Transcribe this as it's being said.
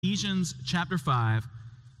Ephesians chapter 5,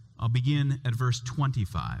 I'll begin at verse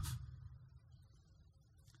 25.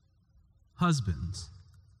 Husbands,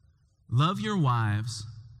 love your wives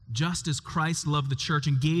just as Christ loved the church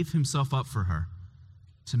and gave himself up for her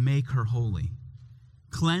to make her holy,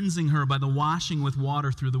 cleansing her by the washing with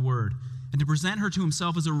water through the word, and to present her to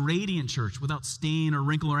himself as a radiant church without stain or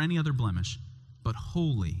wrinkle or any other blemish, but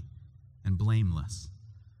holy and blameless.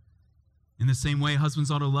 In the same way, husbands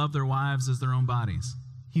ought to love their wives as their own bodies.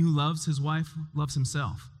 He who loves his wife loves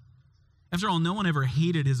himself. After all, no one ever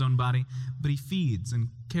hated his own body, but he feeds and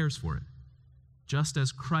cares for it, just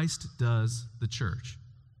as Christ does the church.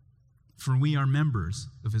 For we are members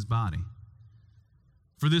of his body.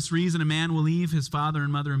 For this reason, a man will leave his father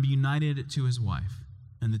and mother and be united to his wife,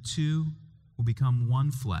 and the two will become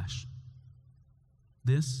one flesh.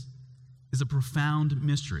 This is a profound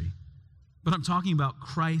mystery, but I'm talking about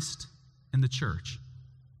Christ and the church.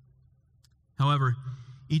 However,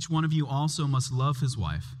 each one of you also must love his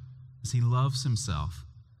wife as he loves himself,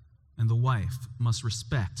 and the wife must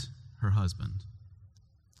respect her husband.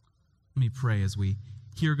 Let me pray as we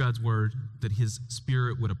hear God's word, that his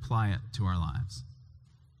Spirit would apply it to our lives.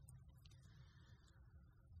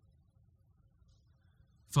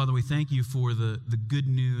 Father, we thank you for the good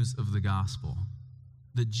news of the gospel,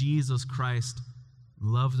 that Jesus Christ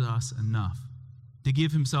loved us enough to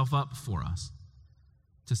give himself up for us,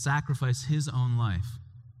 to sacrifice his own life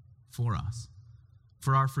for us,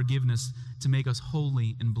 for our forgiveness, to make us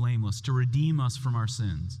holy and blameless, to redeem us from our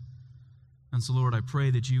sins. And so, Lord, I pray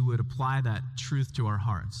that you would apply that truth to our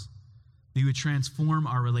hearts, that you would transform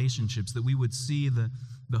our relationships, that we would see the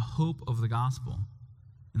hope of the gospel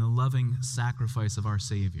and the loving sacrifice of our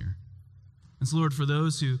Savior. And so, Lord, for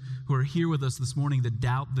those who are here with us this morning that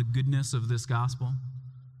doubt the goodness of this gospel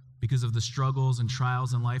because of the struggles and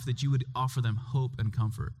trials in life, that you would offer them hope and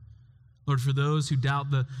comfort. Lord, for those who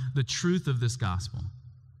doubt the truth of this gospel,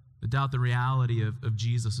 that doubt the reality of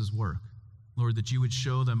Jesus' work, Lord, that you would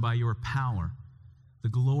show them by your power the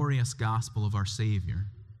glorious gospel of our Savior,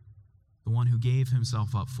 the one who gave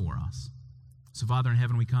himself up for us. So, Father in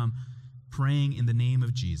heaven, we come praying in the name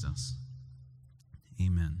of Jesus.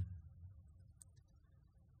 Amen.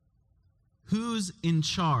 Who's in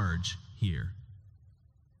charge here?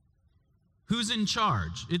 Who's in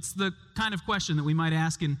charge? It's the kind of question that we might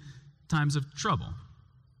ask in times of trouble.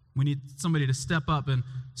 We need somebody to step up and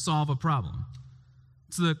solve a problem.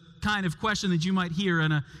 It's the kind of question that you might hear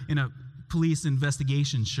in a police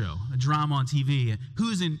investigation show, a drama on TV.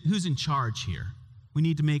 Who's in charge here? We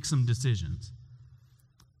need to make some decisions.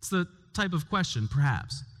 It's the type of question,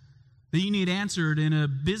 perhaps, that you need answered in a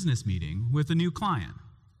business meeting with a new client.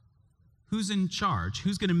 Who's in charge?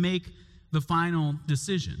 Who's going to make the final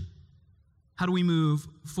decision? How do we move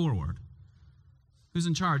forward? Who's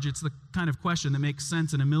in charge? It's the kind of question that makes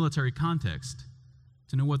sense in a military context,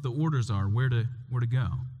 to know what the orders are, where to go.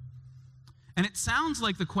 And it sounds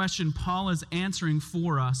like the question Paul is answering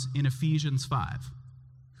for us in Ephesians 5.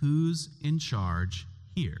 Who's in charge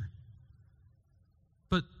here?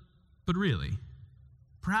 But really,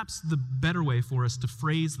 perhaps the better way for us to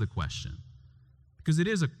phrase the question, because it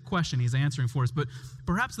is a question he's answering for us, but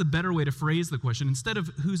perhaps the better way to phrase the question, instead of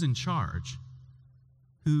who's in charge,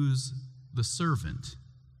 who's the servant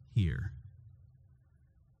here?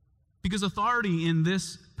 Because authority in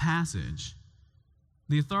this passage,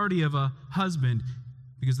 the authority of a husband,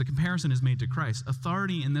 because the comparison is made to Christ,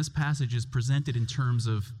 authority in this passage is presented in terms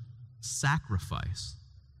of sacrifice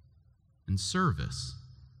and service.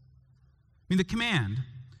 I mean,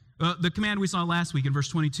 the command we saw last week in verse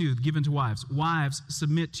 22, given to wives. Wives,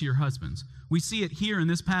 submit to your husbands. We see it here in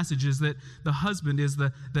this passage is that the husband is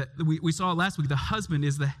we saw it last week, the husband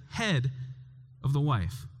is the head of the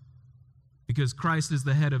wife, because Christ is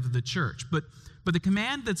the head of the church. But the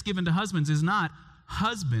command that's given to husbands is not,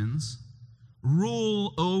 husbands,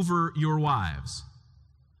 rule over your wives.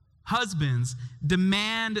 Husbands,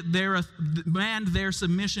 demand their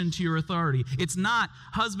submission to your authority. It's not,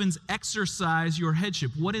 husbands, exercise your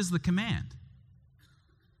headship. What is the command?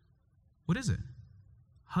 What is it?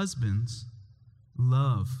 Husbands,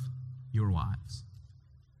 love your wives.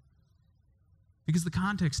 Because the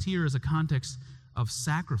context here is a context of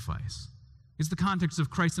sacrifice. It's the context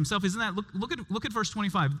of Christ himself. Isn't that? Look at verse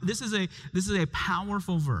 25. This is a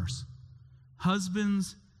powerful verse.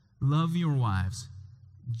 Husbands, love your wives,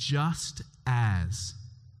 just as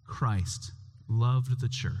Christ loved the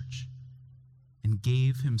church and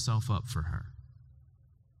gave himself up for her.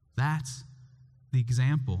 That's the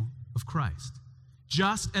example of Christ.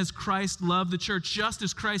 Just as Christ loved the church, just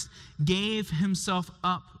as Christ gave himself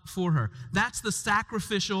up for her. That's the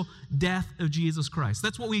sacrificial death of Jesus Christ.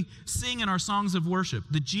 That's what we sing in our songs of worship,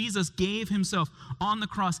 that Jesus gave himself on the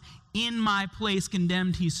cross. In my place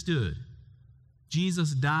condemned he stood.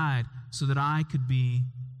 Jesus died so that I could be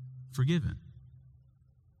forgiven.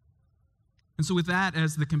 And so with that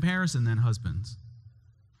as the comparison then, husbands,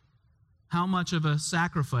 how much of a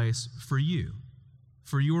sacrifice for you,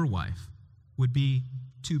 for your wife, would be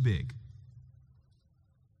too big?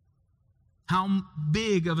 How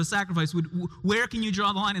big of a sacrifice where can you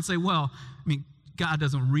draw the line and say, well, I mean, God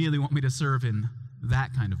doesn't really want me to serve in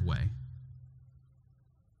that kind of way?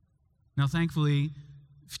 Now, thankfully,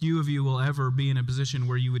 few of you will ever be in a position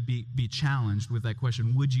where you would be challenged with that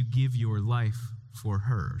question, would you give your life for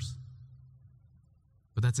hers?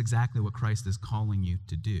 But that's exactly what Christ is calling you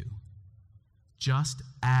to do. Just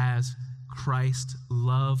as Christ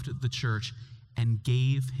loved the church and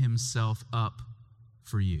gave himself up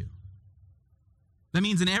for you. That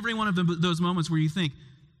means in every one of those moments where you think,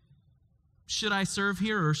 should I serve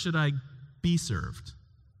here or should I be served?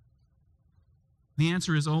 The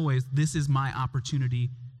answer is always, this is my opportunity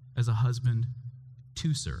as a husband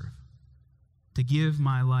to serve, to give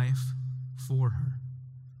my life for her.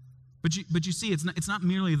 But you see, it's not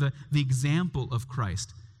merely the example of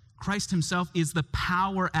Christ. Christ himself is the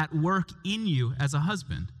power at work in you as a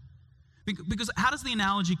husband. Because how does the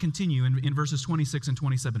analogy continue in verses 26 and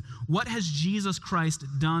 27? What has Jesus Christ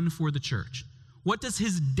done for the church? What does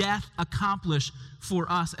his death accomplish for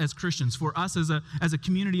us as Christians, for us as a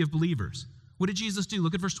community of believers? What did Jesus do?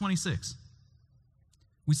 Look at verse 26.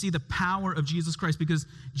 We see the power of Jesus Christ because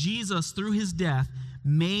Jesus, through his death,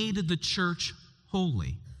 made the church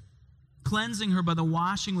holy, cleansing her by the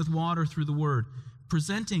washing with water through the word,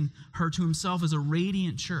 presenting her to himself as a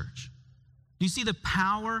radiant church. Do you see the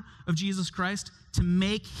power of Jesus Christ to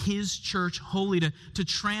make his church holy, to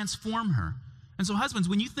transform her? And so husbands,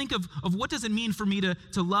 when you think of what does it mean for me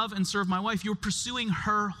to love and serve my wife, you're pursuing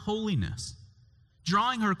her holiness,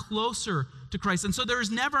 drawing her closer to Christ. And so there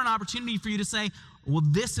is never an opportunity for you to say, well,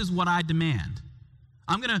 this is what I demand.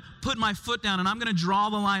 I'm going to put my foot down and I'm going to draw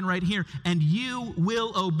the line right here and you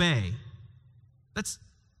will obey. That's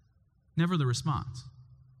never the response.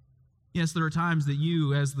 Yes, there are times that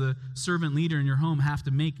you, as the servant leader in your home, have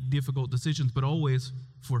to make difficult decisions, but always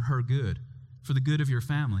for her good, for the good of your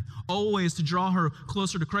family. Always to draw her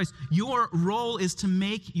closer to Christ. Your role is to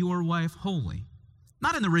make your wife holy.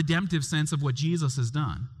 Not in the redemptive sense of what Jesus has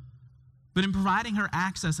done, but in providing her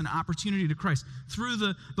access and opportunity to Christ through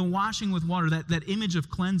the washing with water, that image of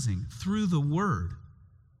cleansing, through the word.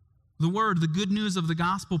 The word, the good news of the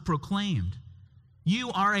gospel proclaimed.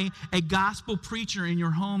 You are a gospel preacher in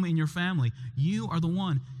your home, in your family. You are the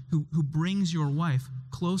one who brings your wife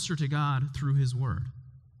closer to God through his word.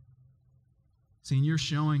 See, and you're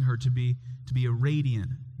showing her to be a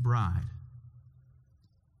radiant bride.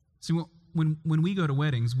 See, when we go to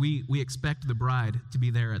weddings, we expect the bride to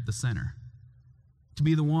be there at the center, to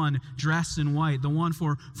be the one dressed in white, the one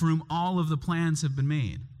for whom all of the plans have been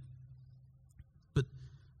made.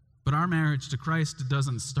 But our marriage to Christ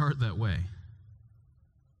doesn't start that way.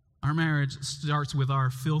 Our marriage starts with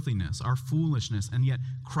our filthiness, our foolishness, and yet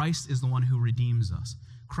Christ is the one who redeems us.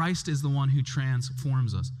 Christ is the one who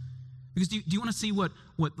transforms us. Because do you want to see what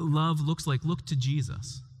love looks like? Look to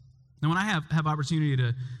Jesus. Now, when I have opportunity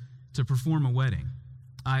to perform a wedding,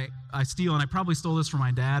 I steal, and I probably stole this from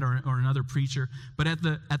my dad or another preacher, but at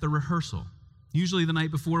the rehearsal, usually the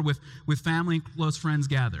night before with family and close friends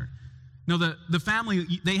gathered. Now, the family,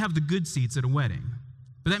 they have the good seats at a wedding.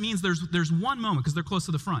 But that means there's one moment, because they're close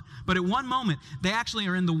to the front. But at one moment, they actually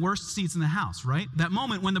are in the worst seats in the house, right? That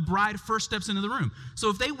moment when the bride first steps into the room.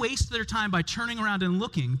 So if they waste their time by turning around and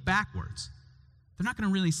looking backwards, they're not going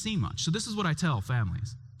to really see much. So this is what I tell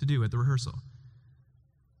families to do at the rehearsal.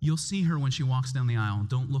 You'll see her when she walks down the aisle.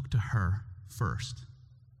 Don't look to her first.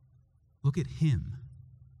 Look at him.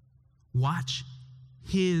 Watch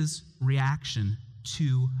his reaction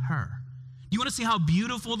to her. You want to see how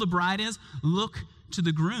beautiful the bride is? Look to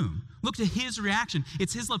the groom. Look to his reaction.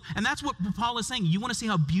 It's his love. And that's what Paul is saying. You want to see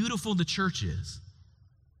how beautiful the church is.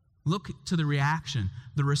 Look to the reaction,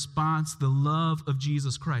 the response, the love of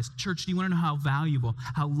Jesus Christ. Church, do you want to know how valuable,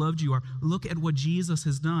 how loved you are? Look at what Jesus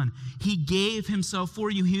has done. He gave himself for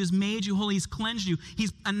you. He has made you holy. He's cleansed you.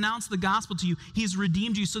 He's announced the gospel to you. He's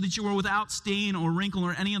redeemed you so that you are without stain or wrinkle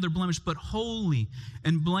or any other blemish, but holy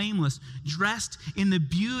and blameless, dressed in the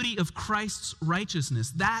beauty of Christ's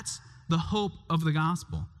righteousness. That's the hope of the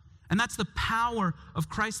gospel. And that's the power of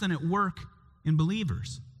Christ then at work in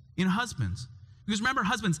believers, in husbands. Because remember,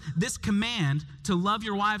 husbands, this command to love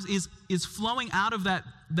your wives is flowing out of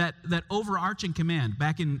that overarching command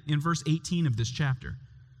back in verse 18 of this chapter,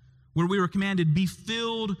 where we were commanded, be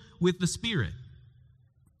filled with the Spirit.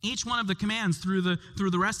 Each one of the commands through the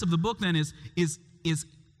rest of the book then is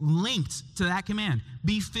linked to that command.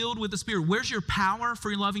 Be filled with the Spirit. Where's your power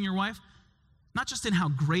for loving your wife? Not just in how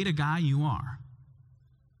great a guy you are,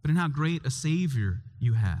 but in how great a Savior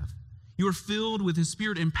you have. You are filled with His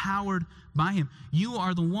Spirit, empowered by Him. You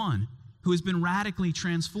are the one who has been radically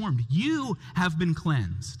transformed. You have been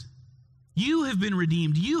cleansed. You have been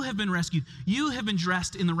redeemed. You have been rescued. You have been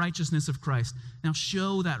dressed in the righteousness of Christ. Now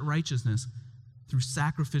show that righteousness through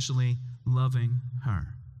sacrificially loving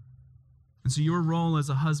her. And so your role as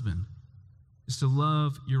a husband is to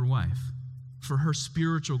love your wife for her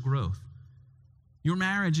spiritual growth. Your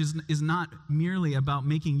marriage is not merely about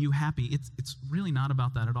making you happy. It's really not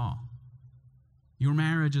about that at all. Your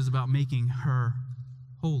marriage is about making her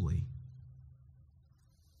holy.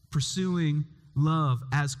 Pursuing love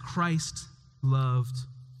as Christ loved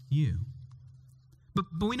you. But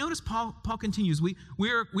we notice Paul continues. We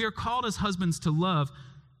are called as husbands to love,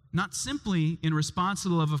 not simply in response to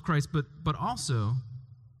the love of Christ, but also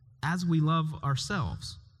as we love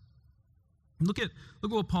ourselves. Look at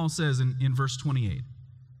what Paul says in verse 28.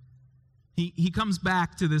 He comes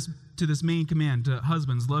back to this main command to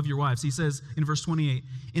husbands, love your wives. He says in verse 28,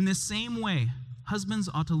 in this same way, husbands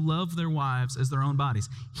ought to love their wives as their own bodies.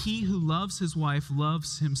 He who loves his wife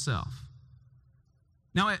loves himself.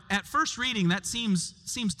 Now, at first reading, that seems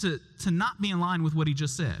to not be in line with what he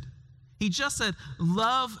just said. He just said,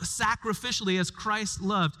 love sacrificially as Christ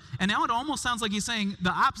loved. And now it almost sounds like he's saying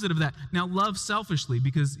the opposite of that. Now, love selfishly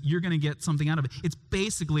because you're going to get something out of it. It's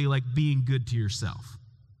basically like being good to yourself.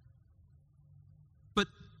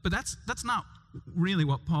 But that's not really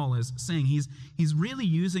what Paul is saying. He's really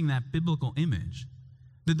using that biblical image,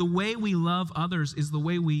 that the way we love others is the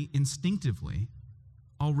way we instinctively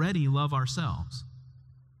already love ourselves.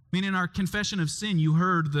 I mean, in our confession of sin, you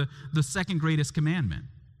heard the second greatest commandment.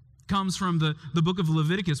 It comes from the book of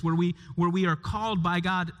Leviticus, where we are called by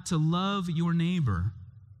God to love your neighbor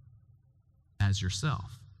as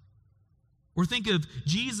yourself. Or think of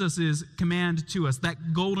Jesus' command to us,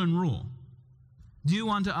 that golden rule. Do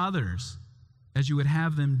unto others as you would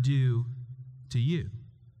have them do to you.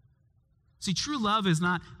 See, true love is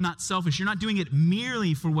not selfish. You're not doing it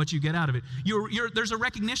merely for what you get out of it. There's a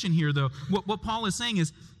recognition here, though. What Paul is saying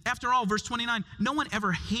is, after all, verse 29, no one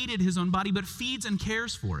ever hated his own body, but feeds and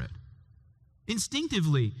cares for it.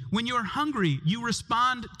 Instinctively, when you're hungry, you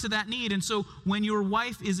respond to that need. And so when your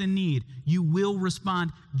wife is in need, you will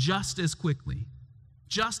respond just as quickly,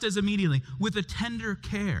 just as immediately, with a tender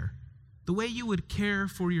care. The way you would care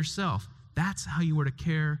for yourself, that's how you were to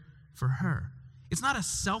care for her. It's not a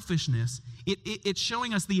selfishness. It's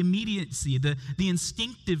showing us the immediacy, the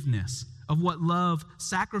instinctiveness of what love,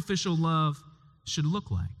 sacrificial love, should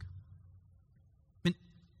look like.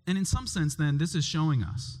 And in some sense, then, this is showing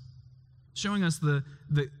us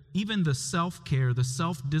even the self-care, the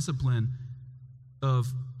self-discipline of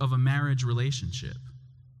a marriage relationship.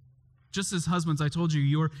 Just as husbands, I told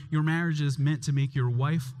you, your marriage is meant to make your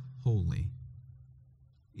wife holy.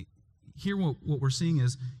 Here what we're seeing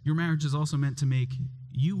is your marriage is also meant to make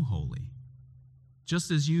you holy.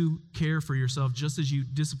 Just as you care for yourself, just as you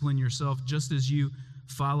discipline yourself, just as you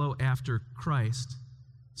follow after Christ,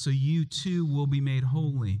 so you too will be made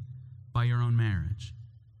holy by your own marriage.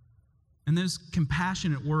 And those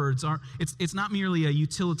compassionate words it's not merely a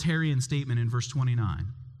utilitarian statement in verse 29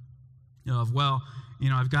 of, well,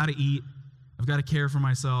 I've got to eat, I've got to care for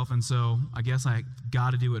myself, and so I guess I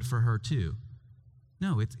got to do it for her too.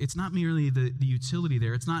 No, it's not merely the utility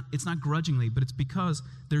there. It's not grudgingly, but it's because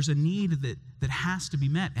there's a need that has to be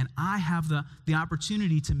met, and I have the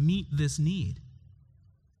opportunity to meet this need.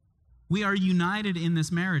 We are united in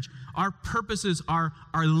this marriage. Our purposes are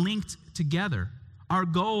linked together. Our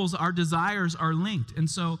goals, our desires are linked. And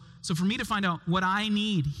so for me to find out what I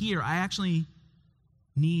need here, I actually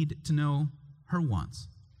need to know her wants,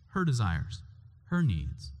 her desires, her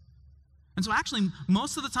needs. And so actually,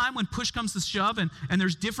 most of the time when push comes to shove and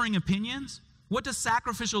there's differing opinions, what does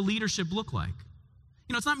sacrificial leadership look like?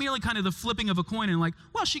 It's not merely kind of the flipping of a coin and like,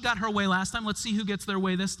 well, she got her way last time, let's see who gets their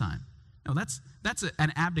way this time. No, that's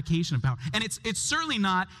an abdication of power. And it's certainly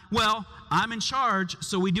not, well, I'm in charge,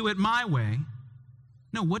 so we do it my way.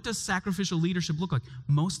 No, what does sacrificial leadership look like?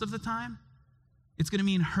 Most of the time, it's going to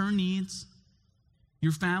mean her needs,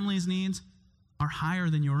 your family's needs, are higher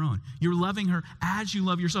than your own. You're loving her as you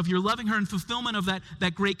love yourself. You're loving her in fulfillment of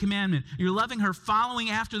that great commandment. You're loving her following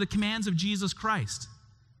after the commands of Jesus Christ.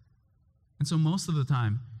 And so most of the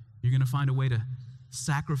time, You're going to find a way to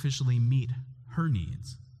sacrificially meet her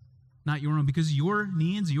needs, not your own, because your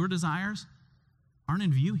needs, your desires aren't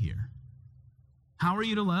in view here. How are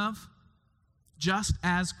you to love? Just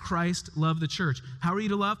as Christ loved the church. How are you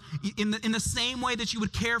to love? In the same way that you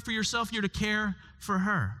would care for yourself, you're to care for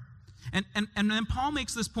her. And then Paul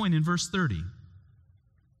makes this point in verse 30,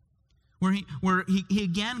 where he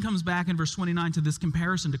again comes back in verse 29 to this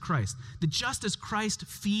comparison to Christ. That just as Christ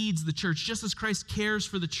feeds the church, just as Christ cares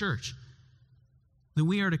for the church, that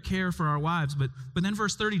we are to care for our wives. But then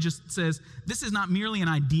verse 30 just says, this is not merely an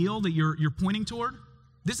ideal that you're pointing toward.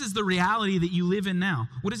 This is the reality that you live in now.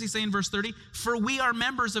 What does he say in verse 30? For we are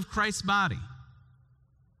members of Christ's body.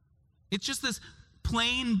 It's just this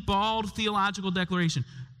plain, bald theological declaration.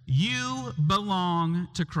 You belong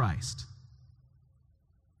to Christ.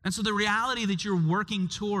 And so the reality that you're working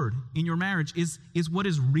toward in your marriage is what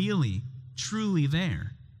is really, truly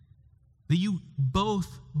there. That you both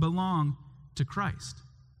belong to Christ.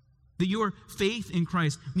 That your faith in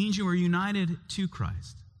Christ means you are united to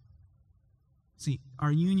Christ. See,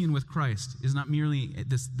 our union with Christ is not merely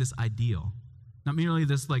this ideal, not merely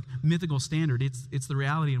this like mythical standard. It's the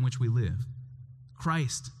reality in which we live.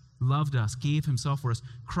 Christ loved us, gave himself for us.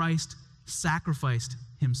 Christ sacrificed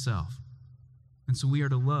himself. And so we are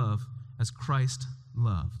to love as Christ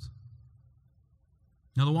loved.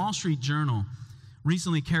 Now, the Wall Street Journal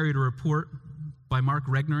recently carried a report by Mark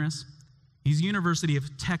Regnerus. He's a University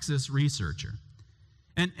of Texas researcher.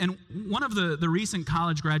 And one of the recent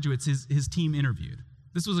college graduates his team interviewed.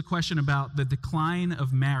 This was a question about the decline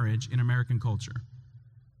of marriage in American culture.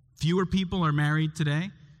 Fewer people are married today.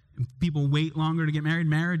 People wait longer to get married.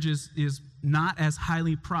 Marriage is not as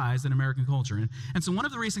highly prized in American culture. And so one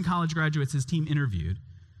of the recent college graduates his team interviewed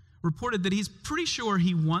reported that he's pretty sure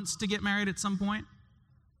he wants to get married at some point,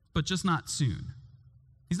 but just not soon.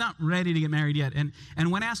 He's not ready to get married yet.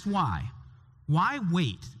 And when asked why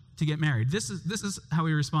wait to get married? This is how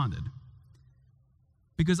he responded.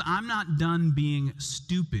 Because I'm not done being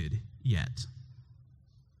stupid yet.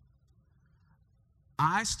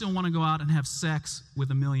 I still want to go out and have sex with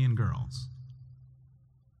 1 million girls.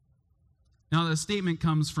 Now, the statement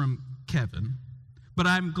comes from Kevin, but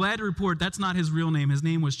I'm glad to report that's not his real name. His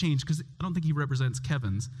name was changed because I don't think he represents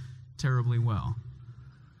Kevin's terribly well.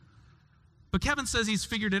 But Kevin says he's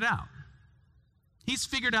figured it out. He's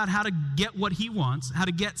figured out how to get what he wants, how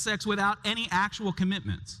to get sex without any actual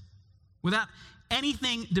commitments, without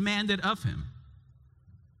anything demanded of him.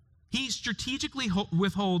 He strategically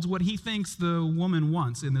withholds what he thinks the woman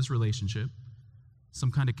wants in this relationship,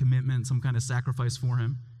 some kind of commitment, some kind of sacrifice for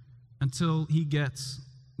him, until he gets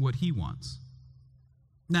what he wants.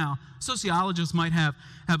 Now, sociologists might have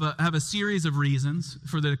a series of reasons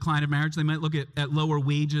for the decline of marriage. They might look at lower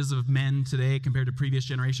wages of men today compared to previous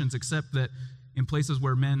generations, except that in places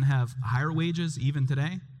where men have higher wages, even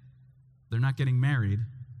today, they're not getting married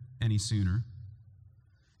any sooner.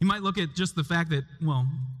 You might look at just the fact that, well,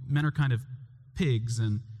 men are kind of pigs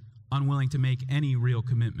and unwilling to make any real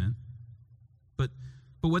commitment. But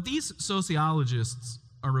what these sociologists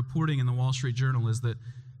are reporting in the Wall Street Journal is that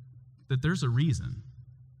there's a reason.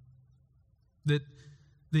 That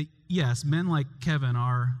yes, men like Kevin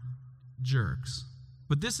are jerks.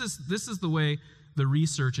 But this is the way the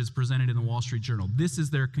research is presented in the Wall Street Journal. This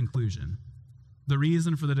is their conclusion. The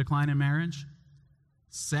reason for the decline in marriage?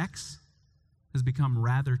 Sex has become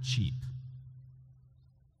rather cheap.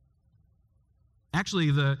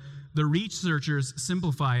 Actually, the researchers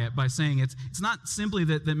simplify it by saying it's not simply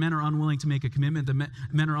that men are unwilling to make a commitment, that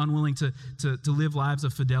men are unwilling to live lives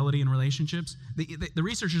of fidelity in relationships. The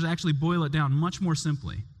researchers actually boil it down much more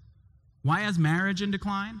simply. Why is marriage in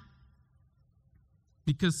decline?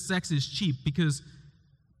 Because sex is cheap, because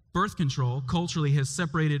birth control culturally has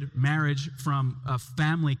separated marriage from a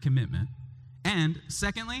family commitment. And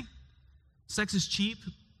secondly, sex is cheap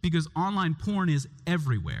because online porn is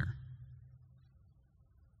everywhere.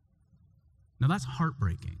 Now that's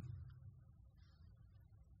heartbreaking.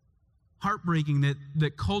 Heartbreaking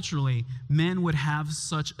that culturally men would have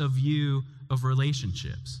such a view of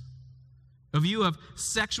relationships. A view of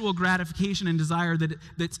sexual gratification and desire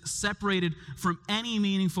that's separated from any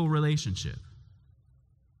meaningful relationship.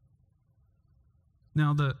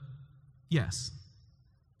 Now, yes,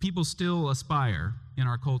 people still aspire in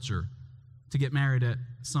our culture to get married at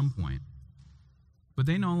some point, but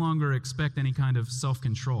they no longer expect any kind of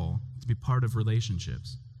self-control to be part of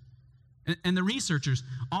relationships. And the researchers,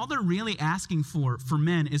 all they're really asking for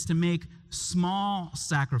men is to make small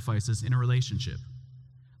sacrifices in a relationship,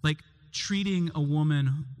 like treating a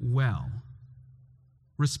woman well,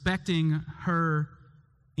 respecting her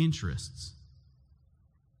interests,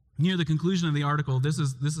 Near the conclusion of the article, this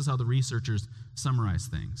is how the researchers summarize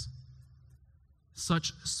things.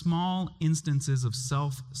 Such small instances of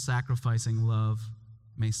self-sacrificing love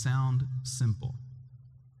may sound simple.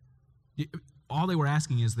 All they were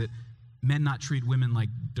asking is that men not treat women like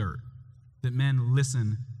dirt, that men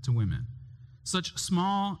listen to women. Such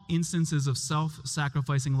small instances of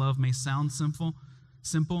self-sacrificing love may sound simple,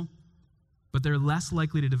 but they're less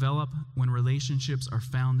likely to develop when relationships are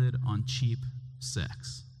founded on cheap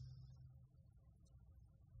sex.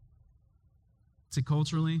 See,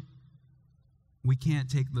 culturally, we can't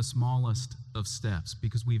take the smallest of steps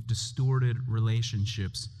because we've distorted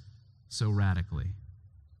relationships so radically.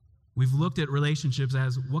 We've looked at relationships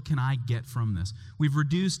as, what can I get from this? We've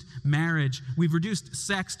reduced marriage, we've reduced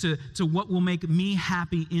sex to what will make me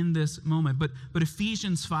happy in this moment. But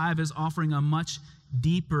Ephesians 5 is offering a much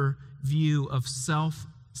deeper view of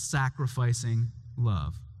self-sacrificing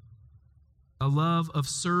love. A love of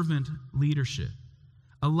servant leadership.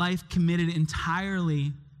 A life committed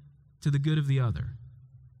entirely to the good of the other.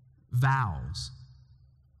 Vows.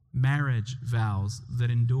 Marriage vows that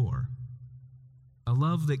endure. A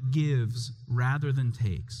love that gives rather than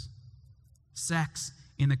takes. Sex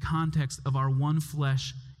in the context of our one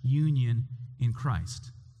flesh union in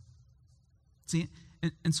Christ. See,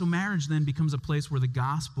 and so marriage then becomes a place where the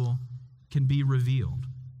gospel can be revealed.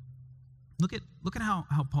 Look at how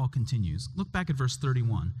Paul continues. Look back at verse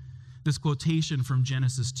 31. This quotation from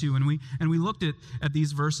Genesis 2, and we looked at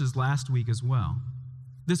these verses last week as well.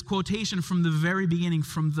 This quotation from the very beginning,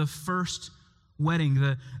 from the first wedding,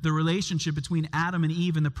 the relationship between Adam and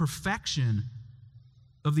Eve and the perfection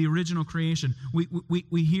of the original creation.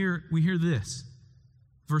 We hear this.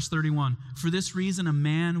 Verse 31, for this reason a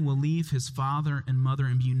man will leave his father and mother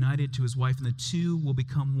and be united to his wife, and the two will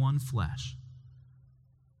become one flesh.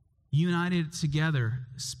 United together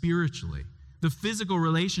spiritually. The physical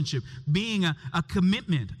relationship being a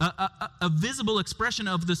commitment, a visible expression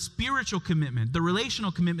of the spiritual commitment, the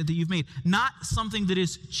relational commitment that you've made. Not something that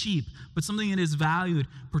is cheap, but something that is valued,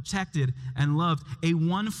 protected, and loved. A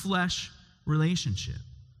one flesh relationship.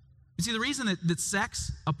 You see, the reason that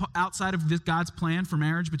sex, outside of this God's plan for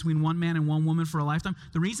marriage between one man and one woman for a lifetime,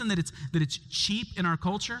 the reason that it's cheap in our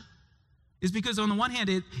culture is because on the one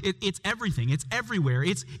hand, it's everything. It's everywhere.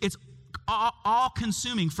 It's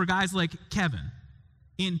all-consuming for guys like Kevin.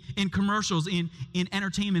 In commercials, in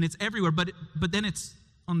entertainment, it's everywhere. But then it's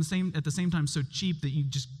at the same time so cheap that you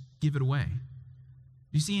just give it away.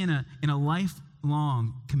 You see, in a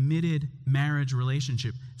lifelong committed marriage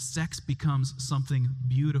relationship, sex becomes something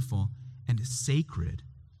beautiful and sacred.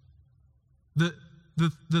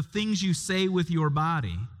 The things you say with your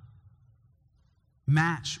body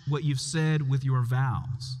match what you've said with your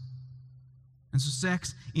vows. And so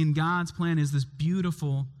sex in God's plan is this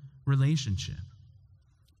beautiful relationship.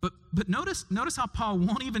 But notice how Paul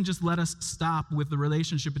won't even just let us stop with the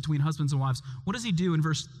relationship between husbands and wives. What does he do in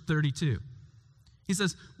verse 32? He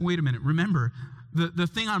says, wait a minute, remember, the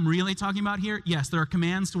thing I'm really talking about here, yes, there are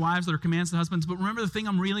commands to wives, there are commands to husbands, but remember the thing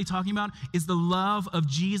I'm really talking about is the love of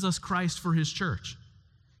Jesus Christ for his church.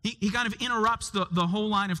 He kind of interrupts the whole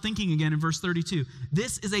line of thinking again in verse 32.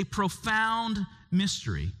 This is a profound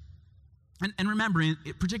mystery. And remember,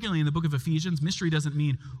 particularly in the book of Ephesians, mystery doesn't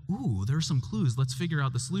mean, ooh, there are some clues, let's figure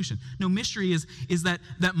out the solution. No, mystery is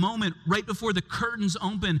that moment right before the curtains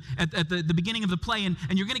open at the beginning of the play, and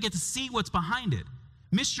you're going to get to see what's behind it.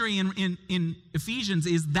 Mystery in Ephesians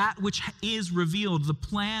is that which is revealed, the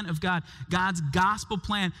plan of God, God's gospel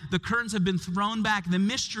plan. The curtains have been thrown back. The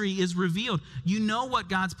mystery is revealed. You know what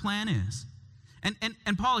God's plan is.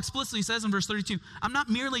 And Paul explicitly says in verse 32, I'm not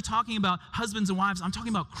merely talking about husbands and wives, I'm talking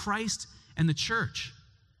about Christ and the church.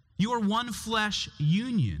 You are one flesh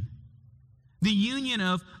union. The union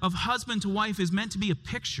of husband to wife is meant to be a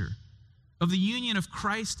picture of the union of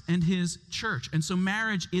Christ and his church. And so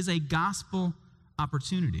marriage is a gospel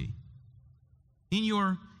opportunity. In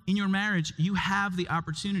your marriage, you have the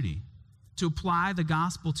opportunity to apply the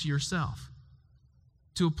gospel to yourself,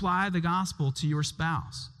 to apply the gospel to your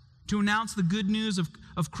spouse, to announce the good news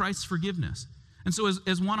of Christ's forgiveness. And so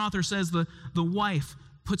as one author says, the wife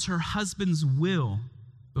puts her husband's will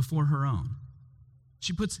before her own.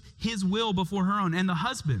 She puts his will before her own, and the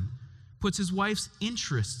husband puts his wife's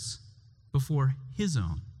interests before his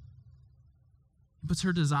own. He puts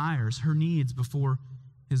her desires, her needs before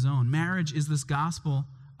his own. Marriage is this gospel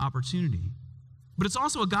opportunity. But it's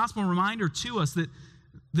also a gospel reminder to us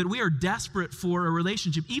that we are desperate for a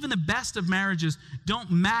relationship. Even the best of marriages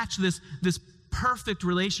don't match this perfect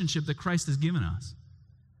relationship that Christ has given us.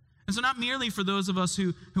 And so not merely for those of us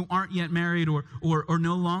who aren't yet married or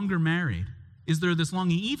no longer married, is there this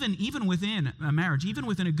longing, even within a marriage, even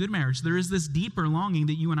within a good marriage, there is this deeper longing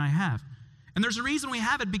that you and I have. And there's a reason we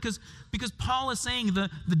have it, because Paul is saying the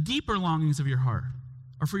deeper longings of your heart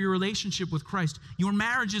are for your relationship with Christ. Your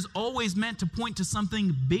marriage is always meant to point to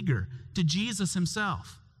something bigger, to Jesus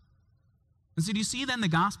himself. And so do you see then the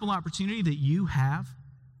gospel opportunity that you have?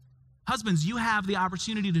 Husbands, you have the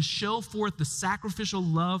opportunity to show forth the sacrificial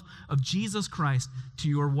love of Jesus Christ to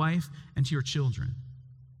your wife and to your children.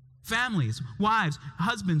 Families, wives,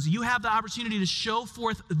 husbands, you have the opportunity to show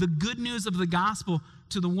forth the good news of the gospel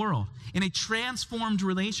to the world in a transformed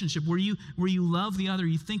relationship where you love the other.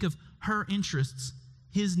 You think of her interests,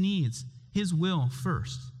 his needs, his will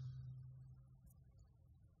first.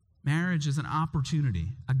 Marriage is an opportunity,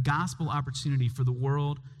 a gospel opportunity for the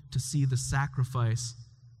world to see the sacrifice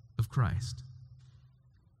of Christ.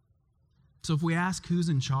 So if we ask who's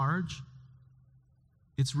in charge,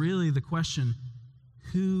 it's really the question,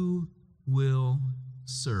 who will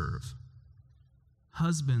serve?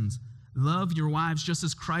 Husbands, love your wives just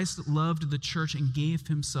as Christ loved the church and gave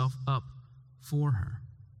himself up for her.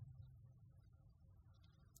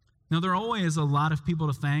 Now, there are always a lot of people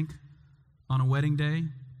to thank on a wedding day,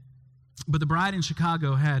 but the bride in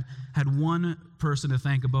Chicago had one person to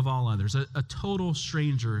thank above all others, a total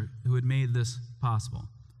stranger who had made this possible.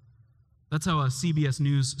 That's how a CBS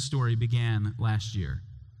News story began last year.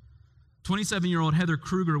 27-year-old Heather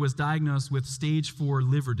Kruger was diagnosed with stage 4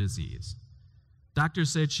 liver disease.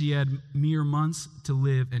 Doctors said she had mere months to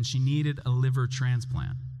live and she needed a liver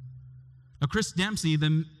transplant. Now, Chris Dempsey,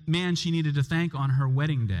 the man she needed to thank on her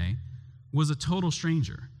wedding day, was a total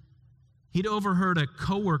stranger. He'd overheard a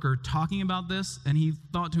coworker talking about this, and he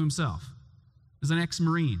thought to himself, as an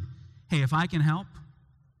ex-Marine, hey, if I can help,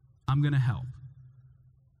 I'm going to help.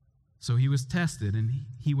 So he was tested, and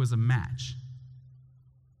he was a match.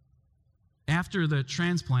 After the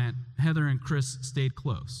transplant, Heather and Chris stayed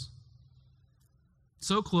close.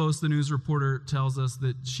 So close, the news reporter tells us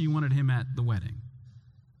that she wanted him at the wedding.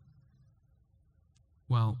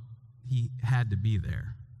 Well, he had to be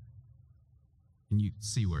there. And you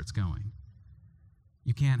see where it's going.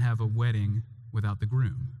 You can't have a wedding without the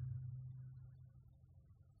groom.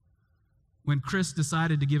 When Chris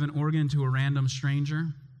decided to give an organ to a random stranger,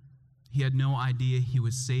 he had no idea he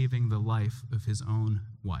was saving the life of his own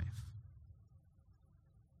wife.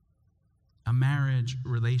 A marriage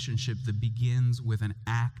relationship that begins with an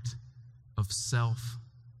act of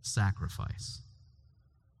self-sacrifice.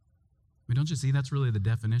 I mean, don't you see that's really the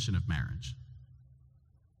definition of marriage?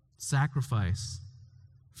 Sacrifice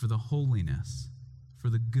for the holiness, for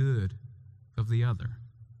the good of the other.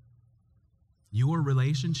 Your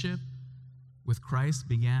relationship with Christ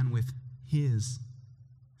began with his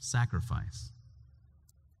sacrifice,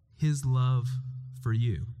 his love for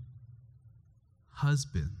you.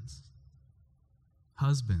 Husbands,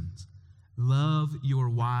 love your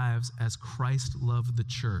wives as Christ loved the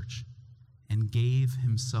church and gave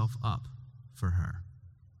himself up for her.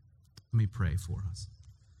 Let me pray for us.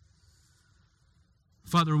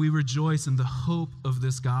 Father, we rejoice in the hope of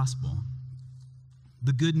this gospel,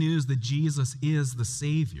 the good news that Jesus is the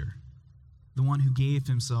Savior, the one who gave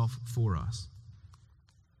himself for us.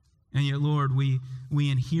 And yet, Lord, we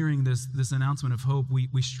in hearing this announcement of hope,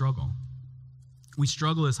 we struggle. We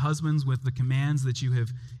struggle as husbands with the commands that you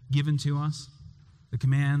have given to us, the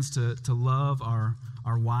commands to love our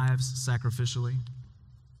wives sacrificially.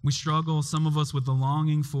 We struggle, some of us, with the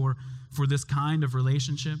longing for this kind of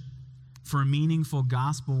relationship, for a meaningful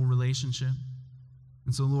gospel relationship.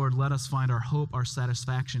 And so, Lord, let us find our hope, our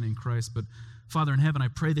satisfaction in Christ. But, Father in heaven, I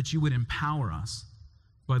pray that you would empower us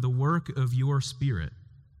by the work of your Spirit,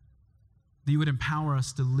 that you would empower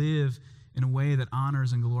us to live in a way that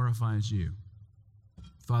honors and glorifies you.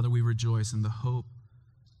 Father, we rejoice in the hope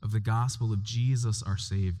of the gospel of Jesus, our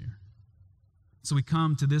Savior. So we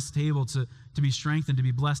come to this table to be strengthened, to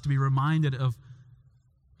be blessed, to be reminded of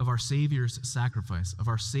our Savior's sacrifice, of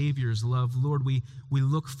our Savior's love. Lord, we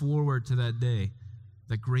look forward to that day,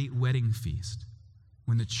 that great wedding feast,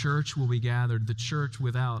 when the church will be gathered, the church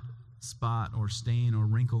without spot or stain or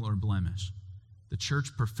wrinkle or blemish, the church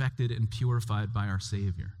perfected and purified by our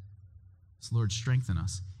Savior. So, Lord, strengthen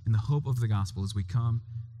us in the hope of the gospel as we come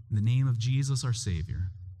in the name of Jesus, our Savior.